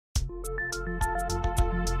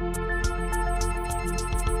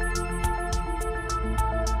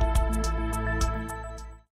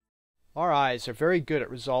Our eyes are very good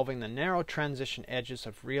at resolving the narrow transition edges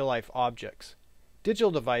of real-life objects.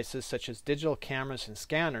 Digital devices such as digital cameras and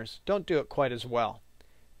scanners don't do it quite as well.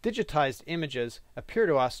 Digitized images appear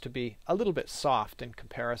to us to be a little bit soft in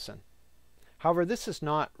comparison. However, this is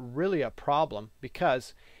not really a problem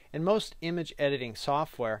because in most image editing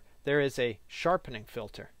software there is a sharpening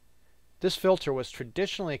filter. This filter was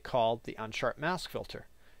traditionally called the Unsharp mask filter.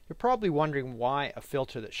 You're probably wondering why a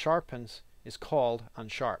filter that sharpens is called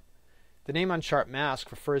Unsharp. The name Unsharp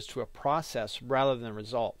mask refers to a process rather than a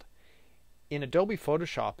result. In Adobe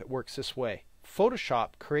Photoshop it works this way.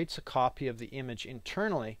 Photoshop creates a copy of the image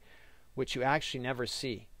internally which you actually never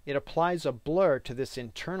see. It applies a blur to this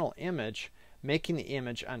internal image, making the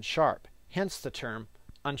image unsharp, hence the term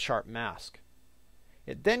Unsharp mask.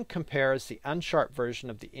 It then compares the unsharp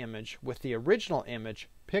version of the image with the original image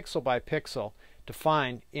pixel by pixel to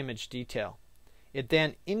find image detail. It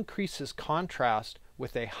then increases contrast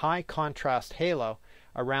with a high contrast halo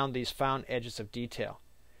around these found edges of detail.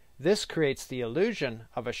 This creates the illusion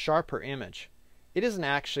of a sharper image. It isn't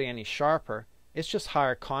actually any sharper, it's just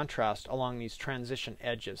higher contrast along these transition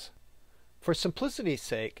edges. For simplicity's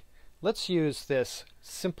sake, let's use this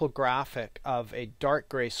simple graphic of a dark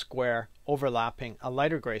gray square overlapping a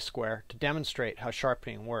lighter gray square to demonstrate how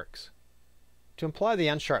sharpening works. To apply the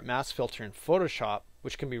Unsharp mask filter in Photoshop,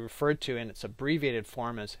 which can be referred to in its abbreviated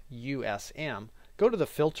form as USM, go to the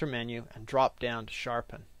Filter menu and drop down to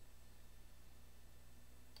Sharpen.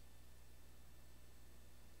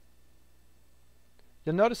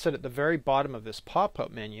 You'll notice that at the very bottom of this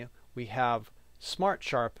pop-up menu we have Smart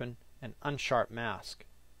Sharpen and Unsharp Mask.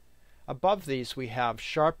 Above these we have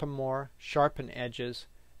Sharpen More, Sharpen Edges,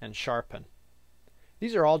 and Sharpen.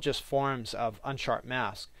 These are all just forms of Unsharp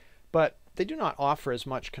Mask, but they do not offer as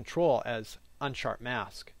much control as Unsharp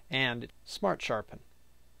Mask and Smart Sharpen.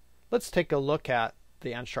 Let's take a look at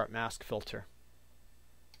the Unsharp Mask filter.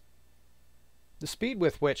 The speed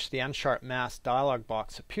with which the Unsharp Mask dialog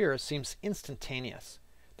box appears seems instantaneous.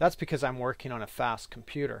 That's because I'm working on a fast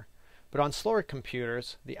computer. But on slower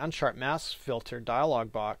computers, the Unsharp Mask filter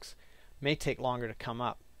dialog box may take longer to come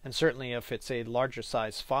up. And certainly if it's a larger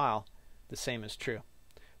size file, the same is true.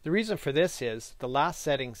 The reason for this is the last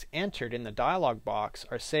settings entered in the dialog box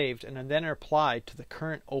are saved and then are applied to the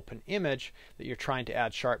current open image that you're trying to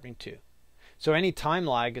add sharpening to. So any time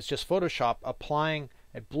lag is just Photoshop applying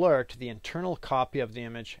a blur to the internal copy of the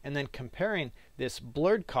image and then comparing this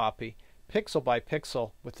blurred copy pixel by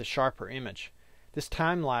pixel with the sharper image. This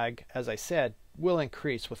time lag, as I said, will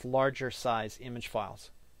increase with larger size image files.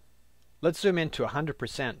 Let's zoom in to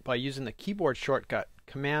 100% by using the keyboard shortcut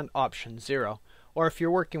Command-Option-0, or if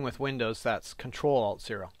you're working with Windows, that's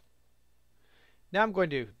Control-Alt-0. Now I'm going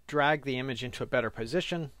to drag the image into a better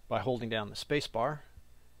position by holding down the spacebar,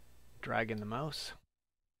 dragging the mouse.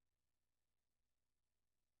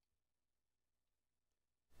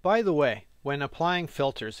 By the way, when applying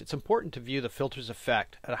filters, it's important to view the filter's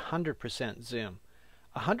effect at 100% zoom.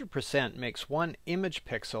 100% makes one image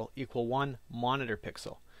pixel equal one monitor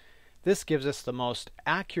pixel. This gives us the most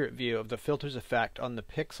accurate view of the filter's effect on the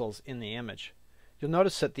pixels in the image. You'll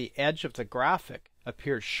notice that the edge of the graphic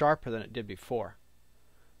appears sharper than it did before.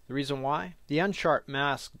 The reason why? The Unsharp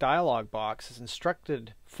Mask dialog box has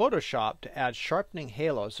instructed Photoshop to add sharpening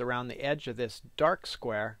halos around the edge of this dark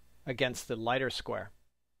square against the lighter square.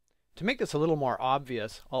 To make this a little more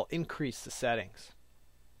obvious, I'll increase the settings.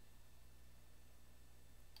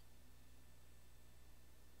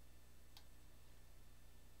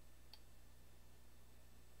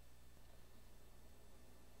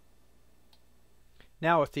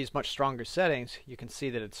 Now with these much stronger settings, you can see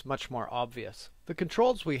that it's much more obvious. The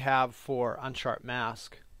controls we have for Unsharp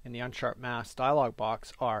Mask in the Unsharp Mask dialog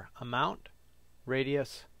box are Amount,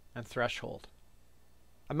 Radius, and Threshold.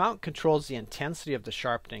 Amount controls the intensity of the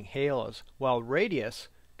sharpening halos, while Radius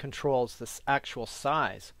controls the actual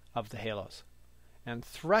size of the halos. And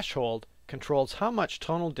Threshold controls how much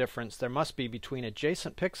tonal difference there must be between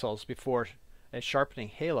adjacent pixels before a sharpening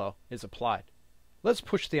halo is applied. Let's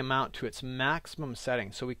push the amount to its maximum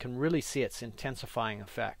setting so we can really see its intensifying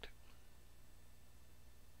effect.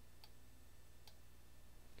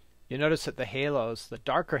 You notice that the halos, the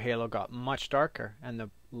darker halo got much darker and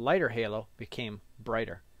the lighter halo became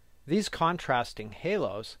brighter. These contrasting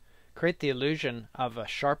halos create the illusion of a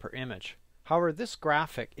sharper image. However, this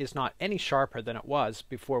graphic is not any sharper than it was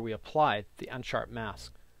before we applied the Unsharp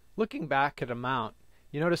Mask. Looking back at amount,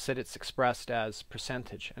 you notice that it's expressed as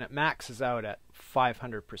percentage and it maxes out at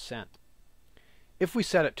 500%. If we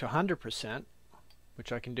set it to 100%,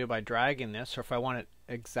 which I can do by dragging this, or if I want it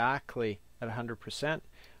exactly at 100%,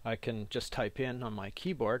 I can just type in on my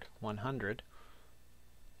keyboard 100.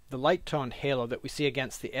 the light-toned halo that we see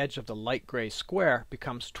against the edge of the light gray square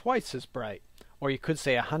becomes twice as bright, or you could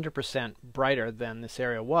say 100% brighter than this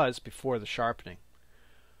area was before the sharpening.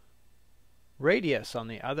 Radius, on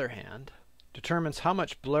the other hand, determines how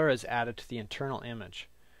much blur is added to the internal image.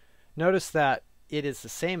 Notice that it is the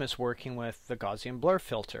same as working with the Gaussian blur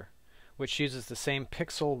filter, which uses the same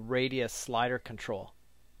pixel radius slider control.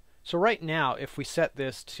 So right now, if we set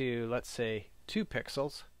this to, let's say, 2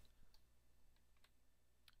 pixels,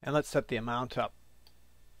 and let's set the amount up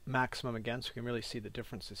maximum again so we can really see the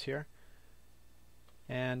differences here.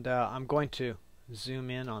 And I'm going to zoom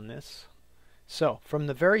in on this. So from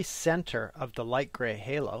the very center of the light gray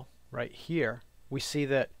halo, right here, we see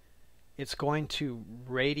that it's going to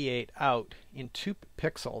radiate out in 2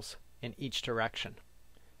 pixels in each direction.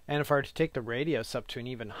 And if I were to take the radius up to an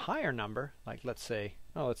even higher number, like let's say,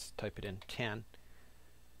 oh, let's type it in 10,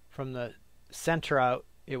 from the center out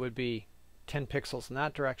it would be 10 pixels in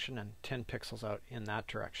that direction and 10 pixels out in that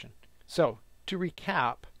direction. So to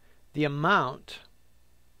recap, the amount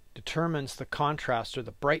determines the contrast or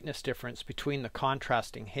the brightness difference between the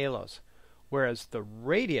contrasting halos, whereas the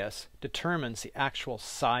radius determines the actual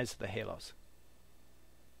size of the halos.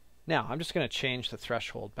 Now I'm just going to change the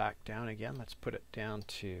threshold back down again. Let's put it down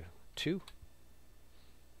to 2.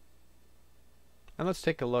 And let's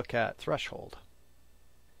take a look at threshold.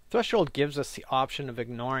 Threshold gives us the option of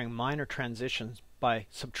ignoring minor transitions by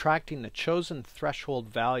subtracting the chosen threshold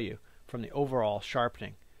value from the overall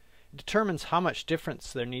sharpening. It determines how much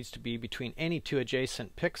difference there needs to be between any 2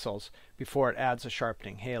 adjacent pixels before it adds a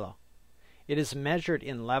sharpening halo. It is measured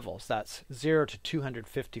in levels, that's 0 to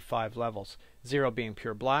 255 levels, 0 being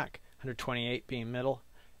pure black, 128 being middle,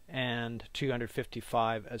 and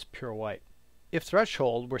 255 as pure white. If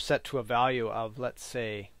threshold were set to a value of, let's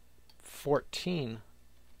say, 14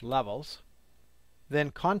 levels, then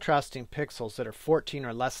contrasting pixels that are 14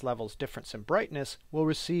 or less levels difference in brightness will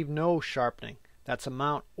receive no sharpening. That's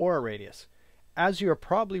amount or radius. As you are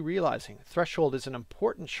probably realizing, threshold is an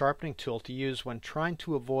important sharpening tool to use when trying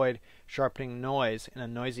to avoid sharpening noise in a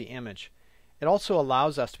noisy image. It also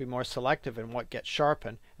allows us to be more selective in what gets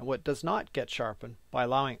sharpened and what does not get sharpened by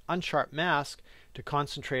allowing Unsharp mask to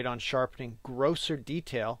concentrate on sharpening grosser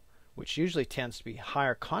detail, which usually tends to be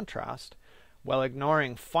higher contrast, while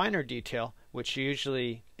ignoring finer detail, which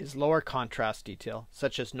usually is lower contrast detail,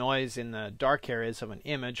 such as noise in the dark areas of an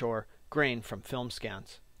image or grain from film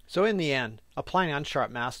scans. So in the end, applying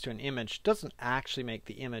Unsharp mask to an image doesn't actually make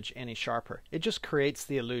the image any sharper. It just creates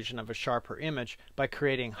the illusion of a sharper image by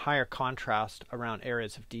creating higher contrast around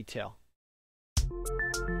areas of detail.